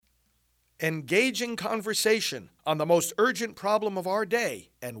Engaging conversation on the most urgent problem of our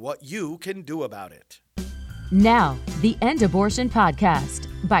day and what you can do about it. Now, the End Abortion Podcast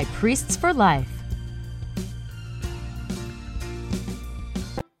by Priests for Life.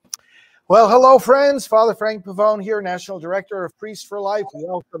 Well, hello, friends. Father Frank Pavone here, National Director of Priests for Life.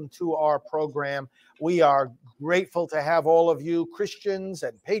 Welcome to our program. We are grateful to have all of you Christians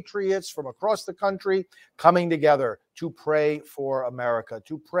and patriots from across the country coming together to pray for America,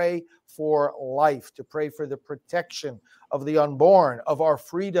 to pray for life, to pray for the protection of the unborn, of our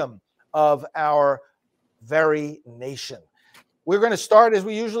freedom, of our very nation. We're going to start, as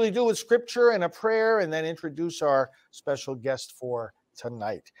we usually do, with scripture and a prayer, and then introduce our special guest for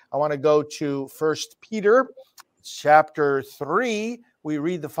tonight. I want to go to 1 Peter chapter 3. We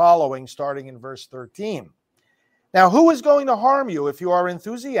read the following, starting in verse 13. Now, who is going to harm you if you are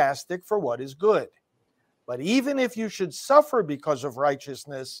enthusiastic for what is good? But even if you should suffer because of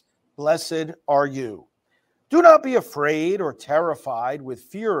righteousness, blessed are you. Do not be afraid or terrified with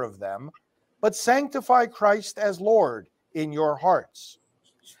fear of them, but sanctify Christ as Lord in your hearts.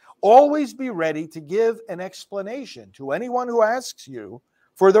 Always be ready to give an explanation to anyone who asks you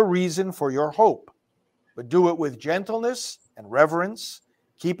for the reason for your hope, but do it with gentleness and reverence,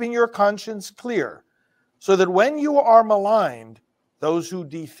 keeping your conscience clear, so that when you are maligned, those who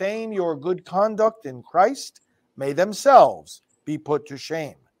defame your good conduct in Christ may themselves be put to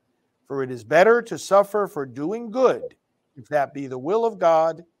shame. For it is better to suffer for doing good, if that be the will of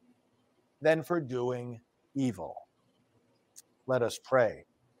God, than for doing evil. Let us pray.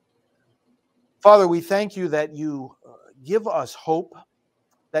 Father, we thank you that you give us hope,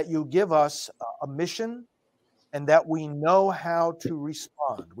 that you give us a mission, and that we know how to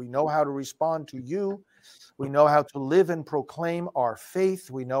respond. We know how to respond to you. We know how to live and proclaim our faith.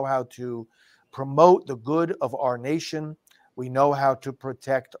 We know how to promote the good of our nation. We know how to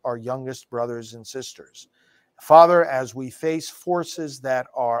protect our youngest brothers and sisters. Father, as we face forces that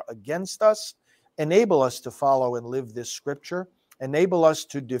are against us, enable us to follow and live this scripture. Enable us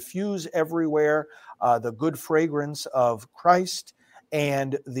to diffuse everywhere the good fragrance of Christ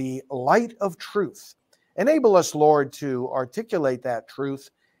and the light of truth. Enable us, Lord, to articulate that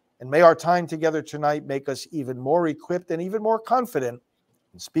truth. And may our time together tonight make us even more equipped and even more confident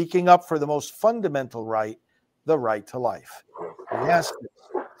in speaking up for the most fundamental right, the right to life. We ask this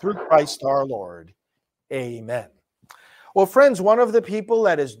through Christ our Lord. Amen. Well, friends, one of the people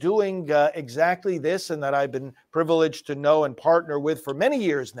that is doing exactly this and that I've been privileged to know and partner with for many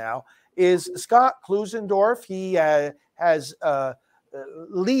years now is Scott Klusendorf. He has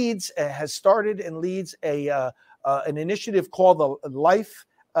started and leads an initiative called the Life.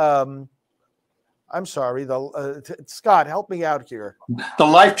 Scott, help me out here. The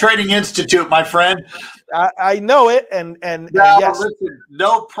Life Training Institute, my friend. I know it, and yes, listen,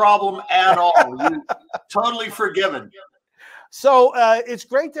 no problem at all. You're totally forgiven. So it's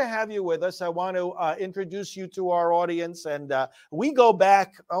great to have you with us. I want to introduce you to our audience. And we go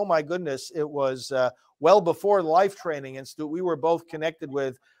back, oh my goodness, it was well before the Life Training Institute. We were both connected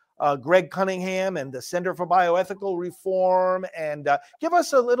with Greg Cunningham and the Center for Bioethical Reform. And give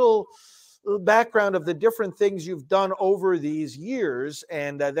us a little background of the different things you've done over these years.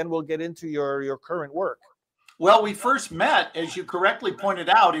 And then we'll get into your current work. Well, we first met, as you correctly pointed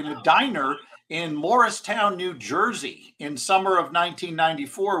out, in a diner in Morristown, New Jersey. In summer of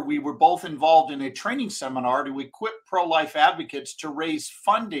 1994, we were both involved in a training seminar to equip pro-life advocates to raise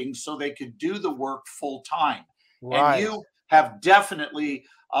funding so they could do the work full time. Right. And you have definitely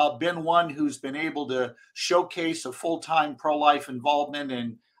been one who's been able to showcase a full-time pro-life involvement.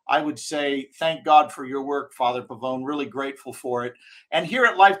 And I would say, thank God for your work, Father Pavone. Really grateful for it. And here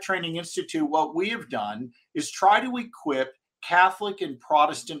at Life Training Institute, what we have done is try to equip Catholic and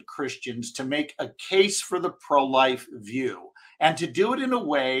Protestant Christians to make a case for the pro-life view and to do it in a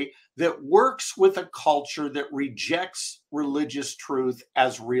way that works with a culture that rejects religious truth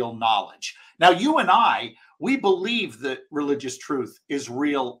as real knowledge. Now, you and I, we believe that religious truth is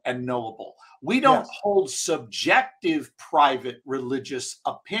real and knowable. We don't hold subjective private religious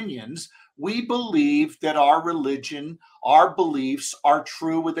opinions. We believe that our religion, our beliefs are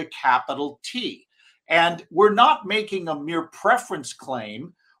true with a capital T. And we're not making a mere preference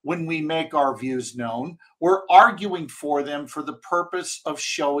claim when we make our views known. We're arguing for them for the purpose of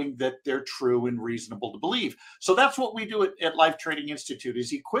showing that they're true and reasonable to believe. So that's what we do at Life Training Institute,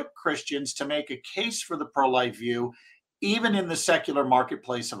 is equip Christians to make a case for the pro-life view, even in the secular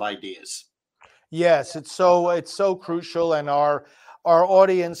marketplace of ideas. Yes, it's so crucial, and our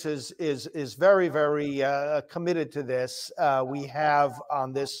audience is very, very committed to this. We have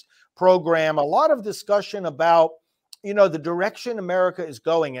on this program a lot of discussion about the direction America is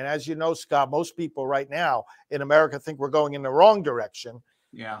going, and as you know, Scott, most people right now in America think we're going in the wrong direction.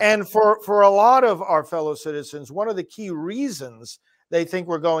 Yeah. And for a lot of our fellow citizens, one of the key reasons they think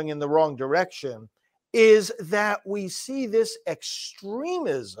we're going in the wrong direction is that we see this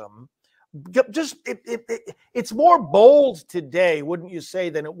extremism. It's more bold today, wouldn't you say,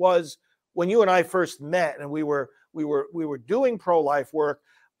 than it was when you and I first met and we were doing pro-life work.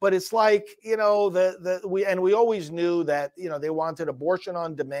 But it's like, we always knew that, they wanted abortion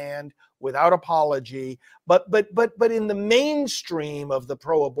on demand without apology. But in the mainstream of the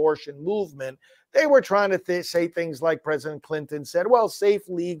pro-abortion movement, they were trying to say things like President Clinton said, well, safe,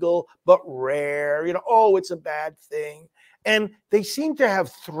 legal, but rare, it's a bad thing. And they seem to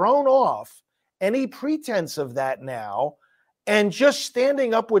have thrown off any pretense of that now, and just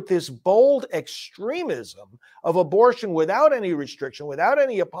standing up with this bold extremism of abortion without any restriction, without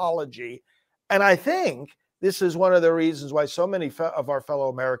any apology. And I think this is one of the reasons why so many of our fellow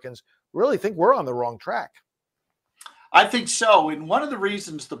Americans really think we're on the wrong track. I think so. And one of the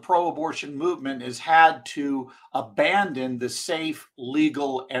reasons the pro-abortion movement has had to abandon the safe,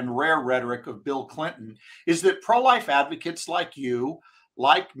 legal, and rare rhetoric of Bill Clinton is that pro-life advocates like you,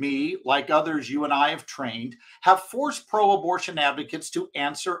 like me, like others you and I have trained, have forced pro-abortion advocates to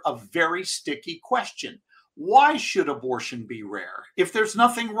answer a very sticky question. Why should abortion be rare? If there's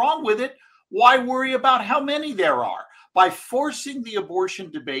nothing wrong with it, why worry about how many there are? By forcing the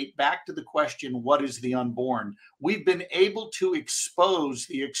abortion debate back to the question, what is the unborn, we've been able to expose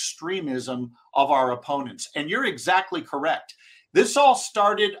the extremism of our opponents. And you're exactly correct. This all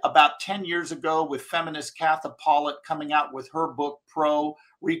started about 10 years ago with feminist Katha Pollitt coming out with her book, Pro,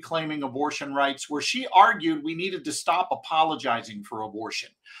 Reclaiming Abortion Rights, where she argued we needed to stop apologizing for abortion.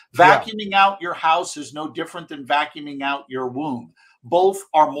 Vacuuming out your house is no different than vacuuming out your womb. Both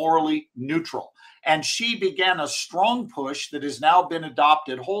are morally neutral. And she began a strong push that has now been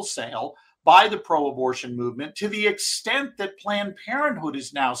adopted wholesale by the pro-abortion movement, to the extent that Planned Parenthood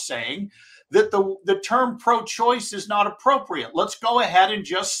is now saying that the term pro-choice is not appropriate. Let's go ahead and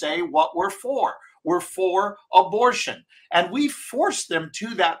just say what we're for. We're for abortion. And we forced them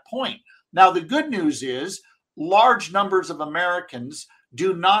to that point. Now, the good news is large numbers of Americans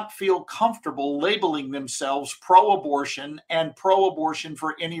do not feel comfortable labeling themselves pro-abortion and pro-abortion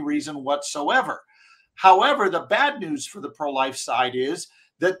for any reason whatsoever. However, the bad news for the pro-life side is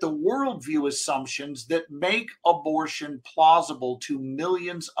that the worldview assumptions that make abortion plausible to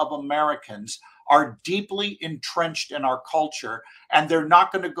millions of Americans are deeply entrenched in our culture, and they're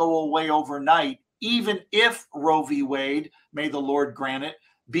not going to go away overnight, even if Roe v. Wade, may the Lord grant it,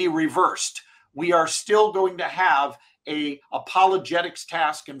 be reversed. We are still going to have an apologetics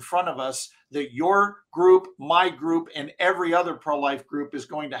task in front of us that your group, my group, and every other pro-life group is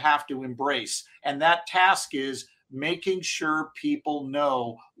going to have to embrace. And that task is making sure people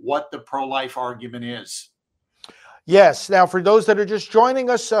know what the pro-life argument is. Yes. Now, for those that are just joining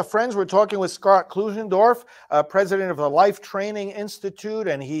us, friends, we're talking with Scott Klusendorf, president of the Life Training Institute,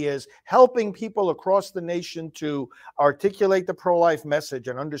 and he is helping people across the nation to articulate the pro-life message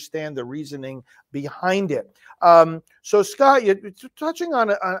and understand the reasoning behind it. So, Scott, you're touching on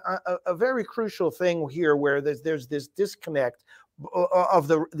a very crucial thing here, where there's this disconnect of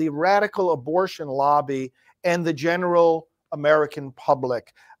the radical abortion lobby and the general American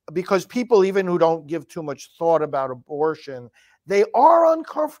public. Because people, even who don't give too much thought about abortion, they are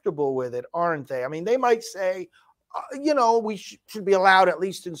uncomfortable with it, aren't they? I mean, they might say, we should be allowed, at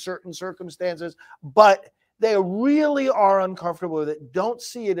least in certain circumstances, but they really are uncomfortable with it, don't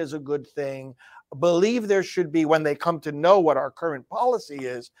see it as a good thing, believe there should be, when they come to know what our current policy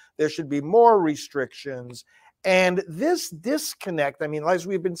is, there should be more restrictions. And this disconnect, I mean, as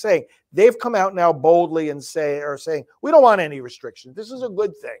we've been saying, they've come out now boldly and saying, we don't want any restrictions. This is a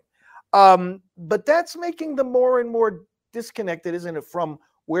good thing. But that's making them more and more disconnected, isn't it, from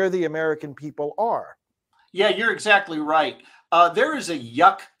where the American people are? Yeah, you're exactly right. There is a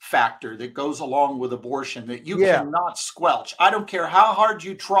yuck factor that goes along with abortion that you cannot squelch. I don't care how hard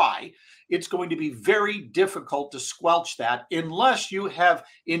you try. It's going to be very difficult to squelch that unless you have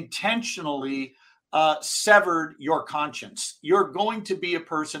intentionally severed your conscience. You're going to be a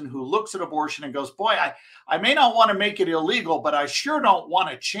person who looks at abortion and goes, boy, I may not want to make it illegal, but I sure don't want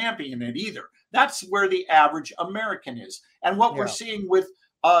to champion it either. That's where the average American is. And what we're seeing with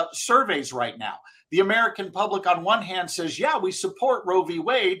surveys right now, the American public on one hand says, yeah, we support Roe v.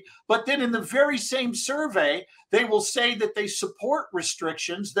 Wade, but then in the very same survey, they will say that they support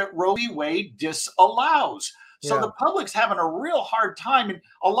restrictions that Roe v. Wade disallows. So the public's having a real hard time. And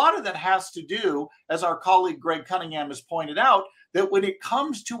a lot of that has to do, as our colleague Greg Cunningham has pointed out, that when it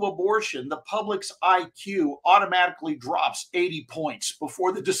comes to abortion, the public's IQ automatically drops 80 points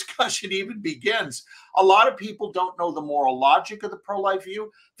before the discussion even begins. A lot of people don't know the moral logic of the pro-life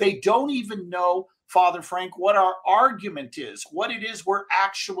view. They don't even know, Father Frank, what our argument is, what it is we're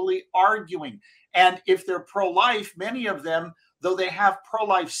actually arguing. And if they're pro-life, many of them, though they have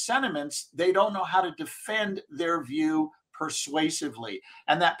pro-life sentiments, they don't know how to defend their view persuasively.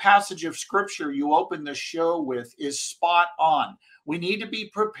 And that passage of scripture you opened the show with is spot on. We need to be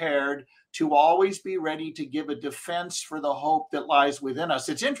prepared to always be ready to give a defense for the hope that lies within us.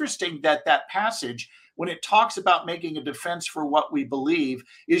 It's interesting that that passage, when it talks about making a defense for what we believe,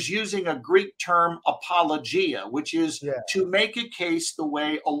 is using a Greek term apologia, which is to make a case the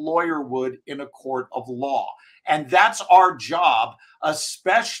way a lawyer would in a court of law. And that's our job,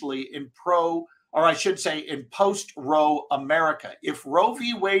 especially in in post-Roe America. If Roe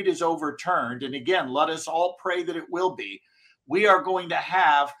v. Wade is overturned, and again, let us all pray that it will be, we are going to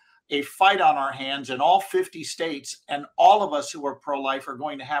have a fight on our hands in all 50 states, and all of us who are pro-life are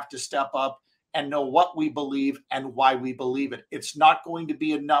going to have to step up and know what we believe and why we believe it. It's not going to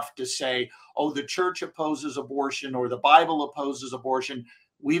be enough to say, oh, the church opposes abortion or the Bible opposes abortion.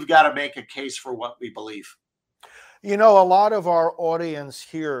 We've got to make a case for what we believe. You know, a lot of our audience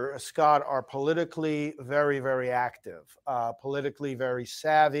here, Scott, are politically very, very active, politically very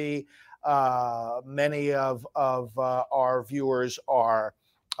savvy. Many of our viewers are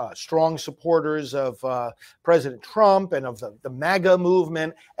strong supporters of President Trump and of the MAGA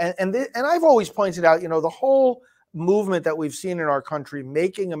movement. And I've always pointed out, you know, the whole movement that we've seen in our country,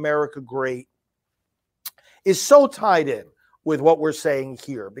 making America great, is so tied in with what we're saying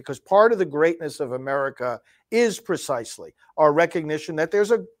here, because part of the greatness of America is precisely our recognition that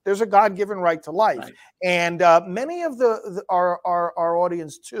there's a God-given right to life. Right. And many of our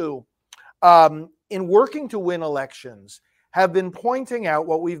audience too, in working to win elections, have been pointing out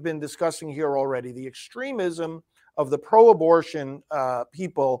what we've been discussing here already, the extremism of the pro-abortion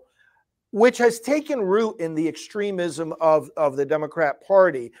people, which has taken root in the extremism of the Democrat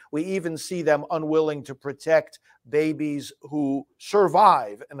Party. We even see them unwilling to protect babies who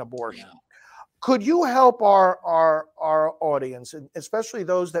survive an abortion. Yeah. Could you help our audience, especially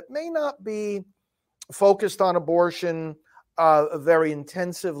those that may not be focused on abortion very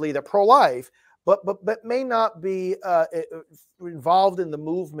intensively, the pro-life, but may not be involved in the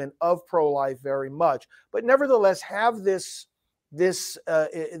movement of pro-life very much, but nevertheless have this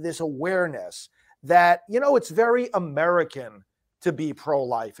awareness that, you know, it's very American to be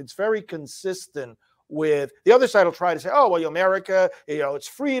pro-life. It's very consistent with the other side will try to say, oh, well, America, you know, it's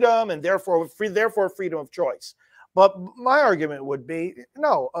freedom and therefore freedom of choice. But my argument would be,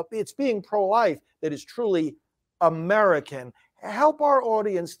 no, it's being pro-life that is truly American. Help our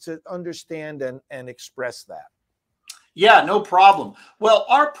audience to understand and express that. Yeah, no problem. Well,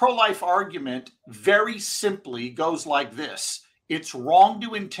 our pro-life argument very simply goes like this. It's wrong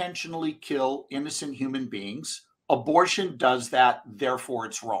to intentionally kill innocent human beings. Abortion does that, therefore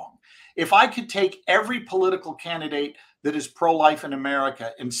it's wrong. If I could take every political candidate that is pro-life in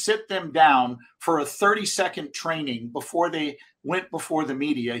America and sit them down for a 30-second training before they went before the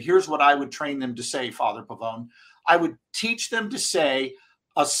media, here's what I would train them to say, Father Pavone. I would teach them to say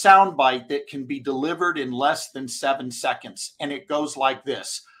a soundbite that can be delivered in less than 7 seconds. And it goes like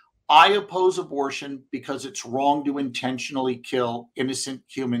this. I oppose abortion because it's wrong to intentionally kill innocent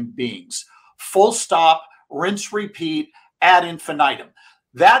human beings. Full stop, rinse, repeat, ad infinitum.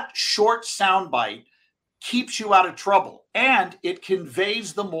 That short soundbite keeps you out of trouble, and it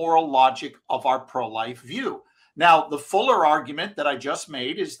conveys the moral logic of our pro-life view. Now, the fuller argument that I just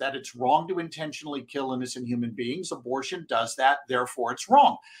made is that it's wrong to intentionally kill innocent human beings. Abortion does that, therefore it's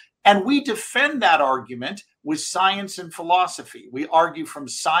wrong. And we defend that argument with science and philosophy. We argue from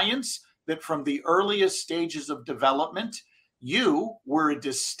science that from the earliest stages of development, you were a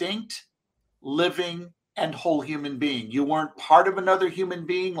distinct, living, and whole human being. You weren't part of another human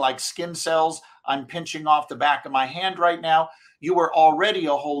being like skin cells I'm pinching off the back of my hand right now. You were already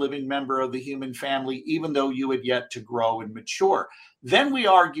a whole living member of the human family, even though you had yet to grow and mature. Then we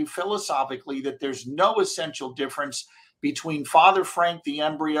argue philosophically that there's no essential difference between Father Frank the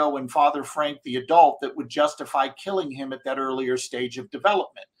embryo and Father Frank the adult that would justify killing him at that earlier stage of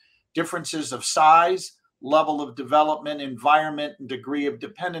development. Differences of size, level of development, environment, and degree of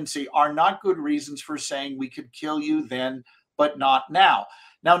dependency are not good reasons for saying we could kill you then, but not now.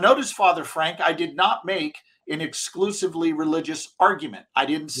 Now, notice, Father Frank, I did not make an exclusively religious argument. I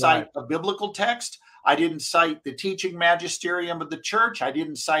didn't cite a biblical text. I didn't cite the teaching magisterium of the church. I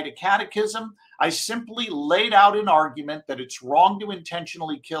didn't cite a catechism. I simply laid out an argument that it's wrong to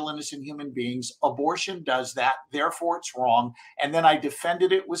intentionally kill innocent human beings. Abortion does that, therefore it's wrong. And then I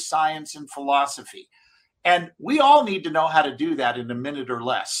defended it with science and philosophy. And we all need to know how to do that in a minute or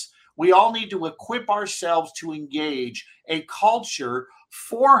less. We all need to equip ourselves to engage a culture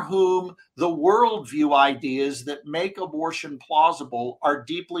for whom the worldview ideas that make abortion plausible are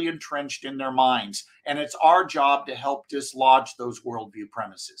deeply entrenched in their minds. And it's our job to help dislodge those worldview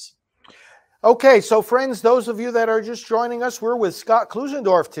premises. Okay, so friends, those of you that are just joining us, we're with Scott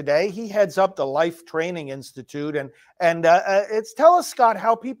Klusendorf today. He heads up the Life Training Institute. And tell us, Scott,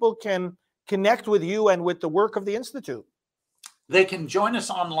 how people can connect with you and with the work of the Institute. They can join us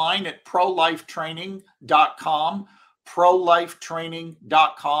online at prolifetraining.com,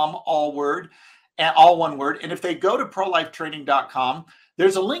 prolifetraining.com, all one word. And if they go to prolifetraining.com,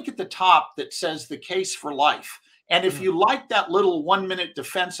 there's a link at the top that says the case for life. And if you like that little 1-minute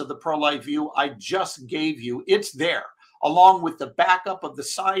defense of the pro-life view I just gave you, it's there, along with the backup of the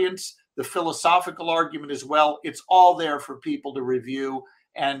science, the philosophical argument as well. It's all there for people to review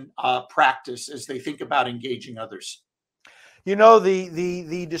and practice as they think about engaging others. You know,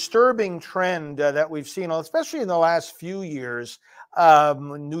 the disturbing trend that we've seen, especially in the last few years,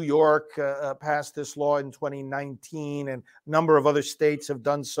 New York passed this law in 2019, and a number of other states have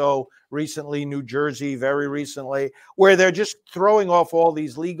done so recently, New Jersey very recently, where they're just throwing off all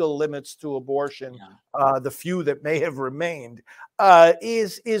these legal limits to abortion, the few that may have remained,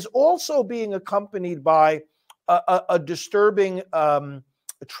 is also being accompanied by a disturbing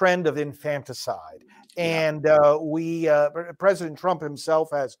trend of infanticide. And President Trump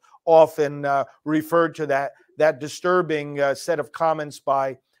himself has often referred to that disturbing set of comments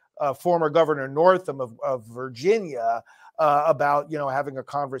by former Governor Northam of Virginia about, having a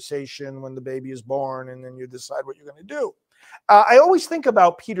conversation when the baby is born and then you decide what you're going to do. I always think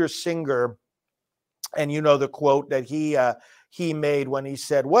about Peter Singer and, the quote that he made when he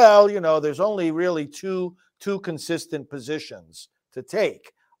said, well, there's only really two consistent positions to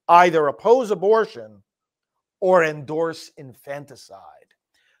take. Either oppose abortion or endorse infanticide.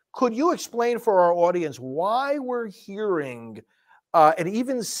 Could you explain for our audience why we're hearing and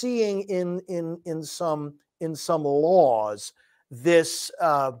even seeing in some laws this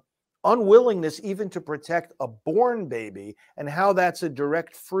unwillingness even to protect a born baby, and how that's a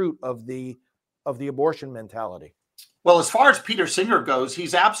direct fruit of the abortion mentality? Well, as far as Peter Singer goes,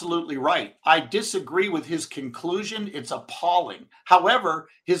 he's absolutely right. I disagree with his conclusion. It's appalling. However,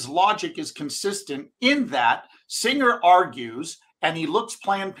 his logic is consistent in that Singer argues, and he looks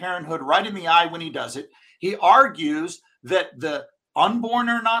Planned Parenthood right in the eye when he does it. He argues that the unborn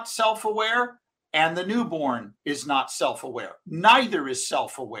are not self-aware and the newborn is not self-aware. Neither is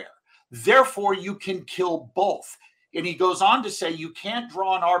self-aware. Therefore, you can kill both. And he goes on to say you can't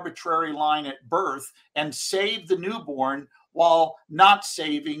draw an arbitrary line at birth and save the newborn while not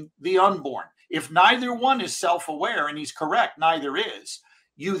saving the unborn. If neither one is self-aware, and he's correct, neither is,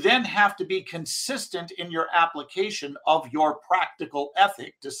 you then have to be consistent in your application of your practical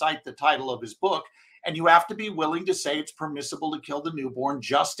ethic, to cite the title of his book, and you have to be willing to say it's permissible to kill the newborn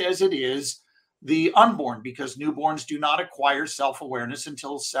just as it is the unborn, because newborns do not acquire self-awareness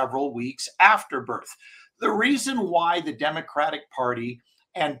until several weeks after birth. The reason why the Democratic Party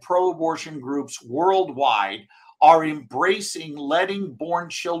and pro-abortion groups worldwide are embracing letting born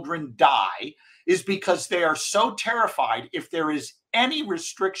children die is because they are so terrified if there is any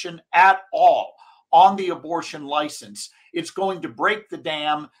restriction at all on the abortion license, it's going to break the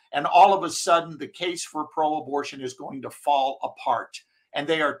dam, and all of a sudden the case for pro-abortion is going to fall apart. And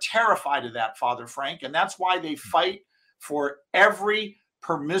they are terrified of that, Father Frank, and that's why they fight for every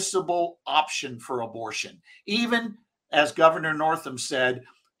permissible option for abortion. Even, as Governor Northam said,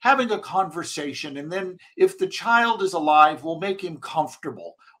 having a conversation, and then if the child is alive, we'll make him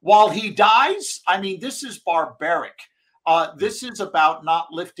comfortable. While he dies, I mean, this is barbaric. This is about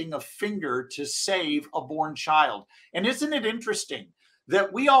not lifting a finger to save a born child. And isn't it interesting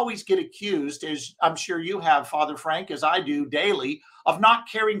that we always get accused, as I'm sure you have, Father Frank, as I do daily, of not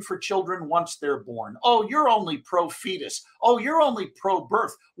caring for children once they're born. Oh, you're only pro-fetus. Oh, you're only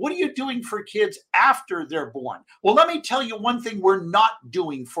pro-birth. What are you doing for kids after they're born? Well, let me tell you one thing we're not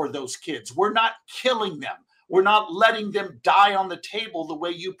doing for those kids. We're not killing them. We're not letting them die on the table the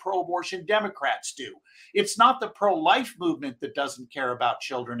way you pro-abortion Democrats do. It's not the pro-life movement that doesn't care about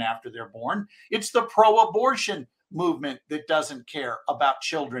children after they're born. It's the pro-abortion movement that doesn't care about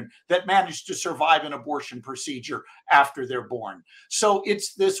children that manage to survive an abortion procedure after they're born. So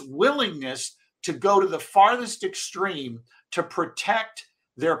it's this willingness to go to the farthest extreme to protect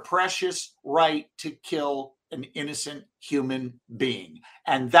their precious right to kill an innocent human being.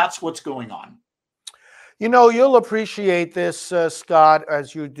 And that's what's going on. You know, you'll appreciate this, Scott,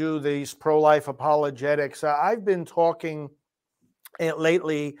 as you do these pro-life apologetics. I've been talking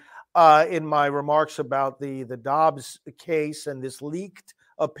lately in my remarks about the Dobbs case and this leaked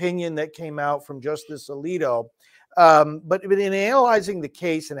opinion that came out from Justice Alito. But in analyzing the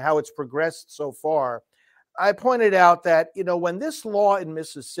case and how it's progressed so far, I pointed out that, you know, when this law in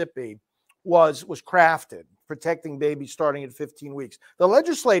Mississippi was crafted, protecting babies starting at 15 weeks, the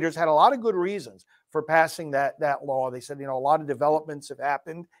legislators had a lot of good reasons for passing that law. They said, you know, a lot of developments have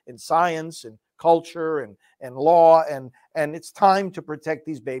happened in science and culture and law, and it's time to protect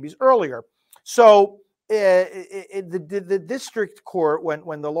these babies earlier. So the district court,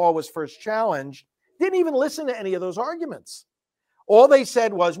 when the law was first challenged, didn't even listen to any of those arguments. All they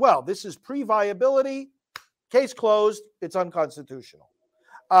said was, well, this is pre-viability, case closed, it's unconstitutional.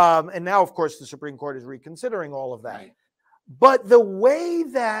 And now, of course, the Supreme Court is reconsidering all of that. Right. But the way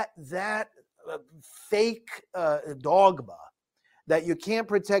that fake dogma that you can't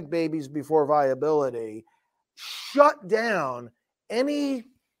protect babies before viability shut down any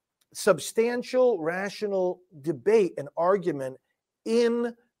substantial, rational debate and argument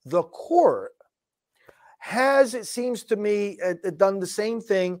in the court has, it seems to me, done the same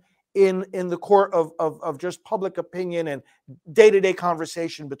thing in the court of just public opinion and day-to-day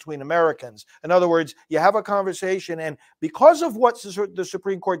conversation between Americans. In other words, you have a conversation, and because of what the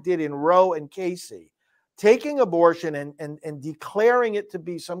Supreme Court did in Roe and Casey, taking abortion and declaring it to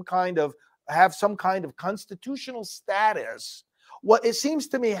be have some kind of constitutional status, what it seems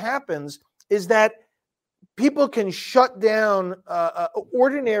to me happens is that people can shut down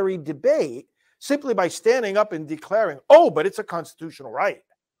ordinary debate simply by standing up and declaring, oh, but it's a constitutional right.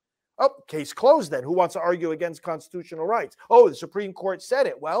 Oh, case closed then. Who wants to argue against constitutional rights? Oh, the Supreme Court said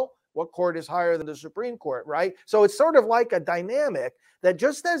it. Well, what court is higher than the Supreme Court, right? So it's sort of like a dynamic that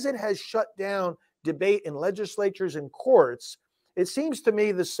just as it has shut down debate in legislatures and courts, it seems to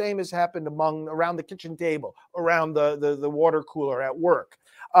me the same has happened around the kitchen table, around the water cooler at work.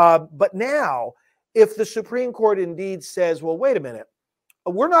 But now, if the Supreme Court indeed says, well, wait a minute,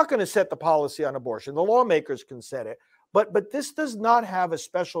 we're not going to set the policy on abortion. The lawmakers can set it. But this does not have a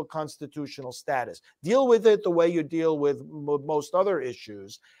special constitutional status. Deal with it the way you deal with most other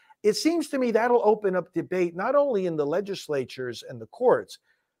issues. It seems to me that'll open up debate not only in the legislatures and the courts,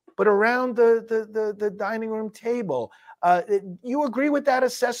 but around the dining room table. You agree with that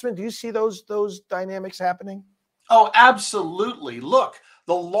assessment? Do you see those dynamics happening? Oh, absolutely. Look,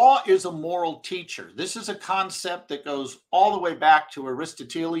 the law is a moral teacher. This is a concept that goes all the way back to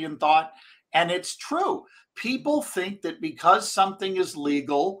Aristotelian thought, and it's true. People think that because something is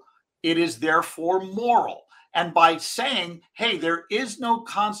legal, it is therefore moral. And by saying, hey, there is no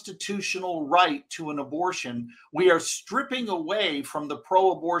constitutional right to an abortion, we are stripping away from the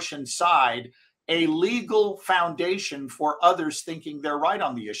pro-abortion side a legal foundation for others thinking they're right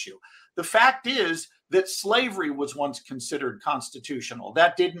on the issue. The fact is that slavery was once considered constitutional.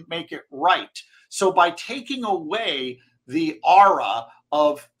 That didn't make it right. So by taking away the aura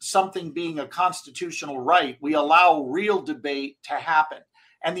of something being a constitutional right, we allow real debate to happen.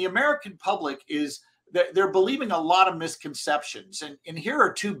 And the American public they're believing a lot of misconceptions. And here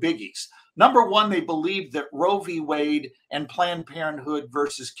are two biggies. Number one, they believe that Roe v. Wade and Planned Parenthood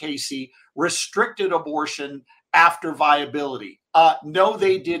versus Casey restricted abortion after viability. No,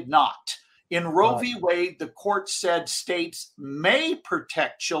 they did not. In Roe v. Wade, the court said states may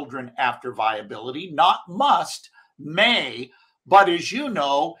protect children after viability, not must, may. But as you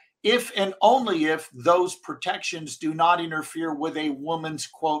know, if and only if those protections do not interfere with a woman's,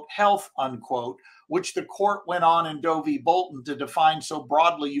 quote, health, unquote, which the court went on in Doe v. Bolton to define so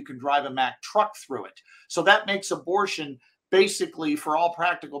broadly you can drive a Mack truck through it. So that makes abortion basically, for all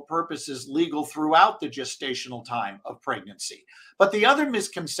practical purposes, legal throughout the gestational time of pregnancy. But the other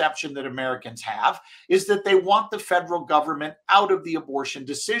misconception that Americans have is that they want the federal government out of the abortion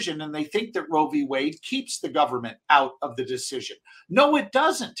decision, and they think that Roe v. Wade keeps the government out of the decision. No, it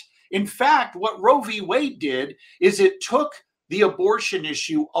doesn't. In fact, what Roe v. Wade did is it took the abortion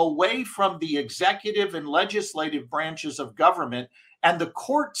issue away from the executive and legislative branches of government, and the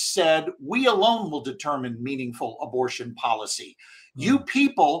court said, we alone will determine meaningful abortion policy. You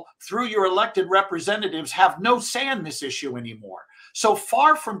people, through your elected representatives, have no say in this issue anymore. So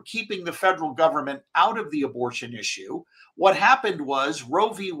far from keeping the federal government out of the abortion issue, what happened was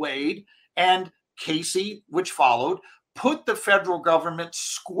Roe v. Wade and Casey, which followed, put the federal government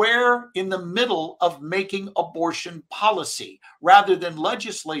square in the middle of making abortion policy, rather than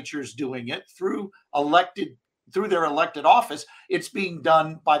legislatures doing it through elected through their elected office. It's being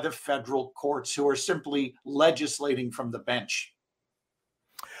done by the federal courts, who are simply legislating from the bench.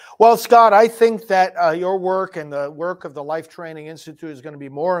 Well, Scott, I think that your work and the work of the Life Training Institute is going to be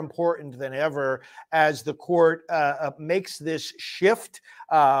more important than ever as the court makes this shift,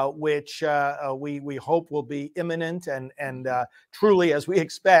 which we hope will be imminent and truly, as we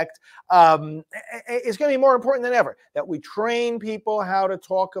expect, it's going to be more important than ever that we train people how to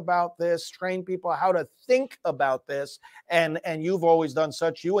talk about this, train people how to think about this. And you've always done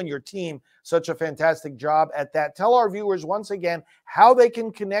you and your team, such a fantastic job at that. Tell our viewers once again how they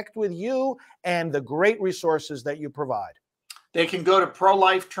can connect with you and the great resources that you provide. They can go to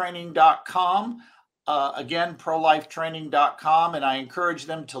prolifetraining.com. Again, prolifetraining.com. And I encourage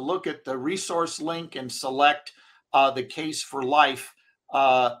them to look at the resource link and select the Case for Life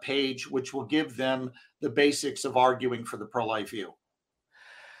page, which will give them the basics of arguing for the pro-life view.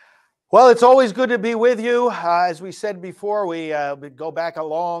 Well, it's always good to be with you. As we said before, we go back a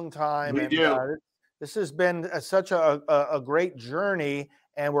long time. We do. This has been such a great journey,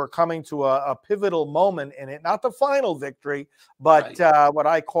 and we're coming to a pivotal moment in it. Not the final victory, but right. What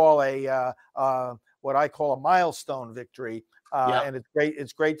I call a milestone victory. And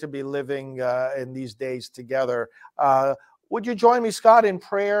it's great to be living in these days together. Would you join me, Scott, in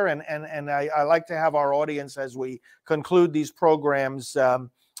prayer? And I like to have our audience, as we conclude these programs,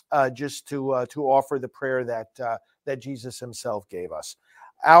 just to offer the prayer that Jesus himself gave us.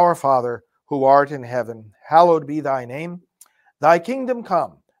 Our Father, who art in heaven, hallowed be thy name. Thy kingdom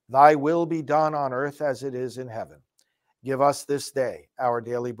come, thy will be done on earth as it is in heaven. Give us this day our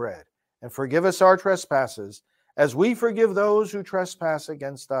daily bread, and forgive us our trespasses, as we forgive those who trespass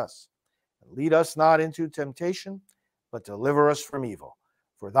against us. And lead us not into temptation, but deliver us from evil.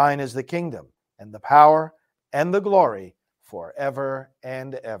 For thine is the kingdom, and the power, and the glory, forever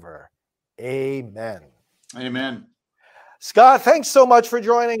and ever. Amen. Amen. Scott, thanks so much for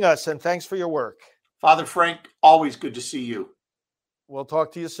joining us, and thanks for your work. Father Frank, always good to see you. We'll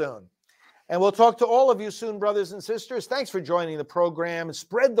talk to you soon. And we'll talk to all of you soon, brothers and sisters. Thanks for joining the program.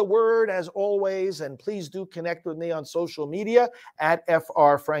 Spread the word as always, and please do connect with me on social media at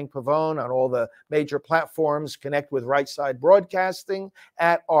FR Frank Pavone on all the major platforms. Connect with Right Side Broadcasting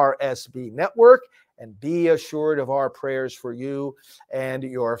at RSB Network. And be assured of our prayers for you and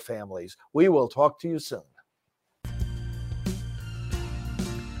your families. We will talk to you soon.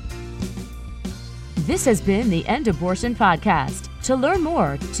 This has been the End Abortion Podcast. To learn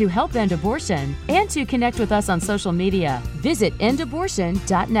more, to help end abortion, and to connect with us on social media, visit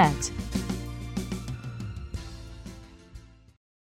endabortion.net.